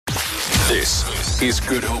This is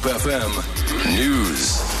Good Hope FM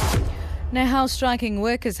News. NEHAWU striking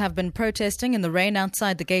workers have been protesting in the rain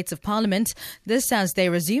outside the gates of Parliament. This as they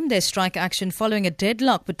resumed their strike action following a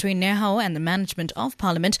deadlock between NEHAWU and the management of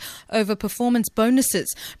Parliament over performance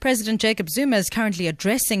bonuses. President Jacob Zuma is currently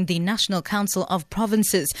addressing the National Council of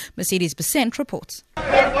Provinces. Mercedes Besent reports.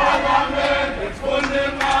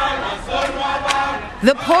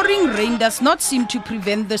 The pouring rain does not seem to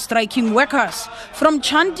prevent the striking workers from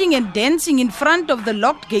chanting and dancing in front of the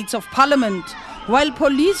locked gates of Parliament, while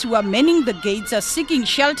police who are manning the gates are seeking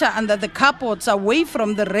shelter under the carports away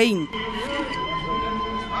from the rain.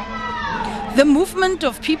 The movement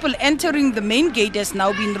of people entering the main gate has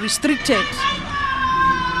now been restricted.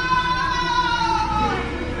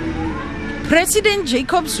 President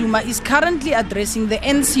Jacob Zuma is currently addressing the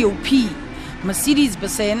NCOP. Mercedes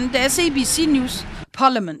Besent, SABC News,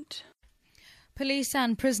 Parliament. Police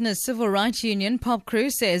and Prisoners Civil Rights Union, POPCRU,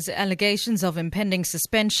 says allegations of impending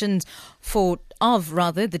suspensions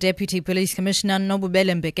the Deputy Police Commissioner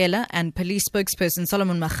Nobubele Mbekela and police spokesperson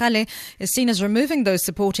Solomon Machale is seen as removing those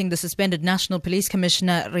supporting the suspended National Police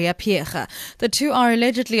Commissioner Ria Piega. The two are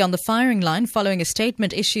allegedly on the firing line following a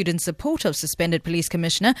statement issued in support of suspended Police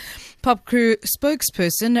Commissioner. POPCRU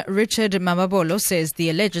spokesperson Richard Mamabolo says the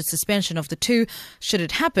alleged suspension of the two, should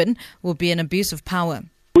it happen, will be an abuse of power.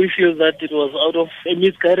 We feel that it was out of a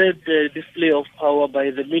misguided display of power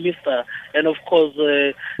by the minister, and of course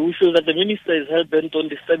we feel that the minister is hell-bent on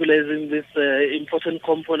destabilizing this important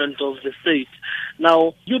component of the state.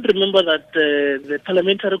 Now, you'd remember that the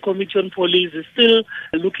Parliamentary Committee on Police is still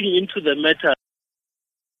looking into the matter.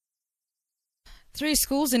 3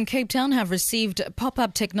 schools in Cape Town have received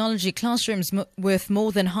pop-up technology classrooms worth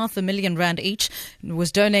more than R500,000 each. It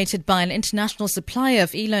was donated by an international supplier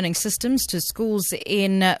of e-learning systems to schools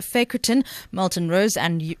in Fakerton, Malton Rose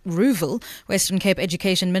and Rouville. Western Cape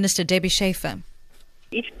Education Minister Debbie Schaefer.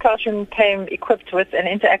 Each classroom came equipped with an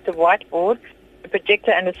interactive whiteboard, a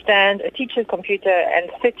projector and a stand, a teacher's computer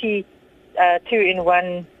and 30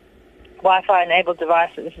 two-in-one Wi-Fi enabled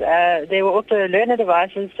devices. They were also learner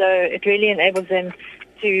devices, so it really enables them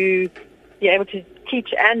to be able to teach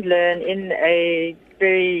and learn in a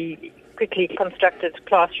very quickly constructed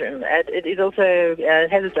classroom. It also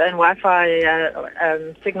has its own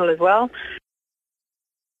Wi-Fi signal as well.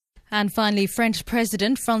 And finally, French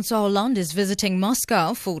President François Hollande is visiting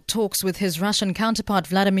Moscow for talks with his Russian counterpart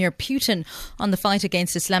Vladimir Putin on the fight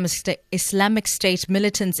against Islamic State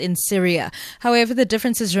militants in Syria. However, the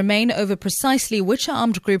differences remain over precisely which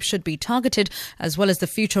armed group should be targeted, as well as the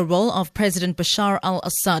future role of President Bashar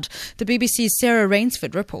al-Assad. The BBC's Sarah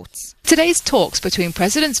Rainsford reports. Today's talks between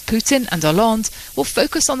Presidents Putin and Hollande will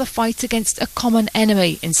focus on the fight against a common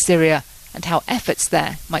enemy in Syria and how efforts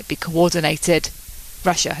there might be coordinated.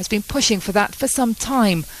 Russia has been pushing for that for some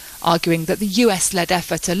time, arguing that the US-led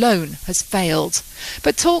effort alone has failed.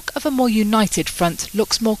 But talk of a more united front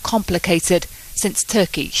looks more complicated since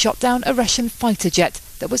Turkey shot down a Russian fighter jet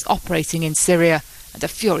that was operating in Syria, and a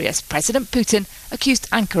furious President Putin accused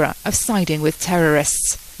Ankara of siding with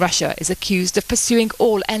terrorists. Russia is accused of pursuing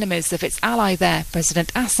all enemies of its ally there,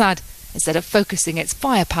 President Assad, instead of focusing its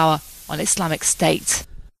firepower on Islamic State.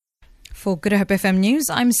 For Good Hope FM News,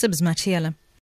 I'm Sibs Machiela.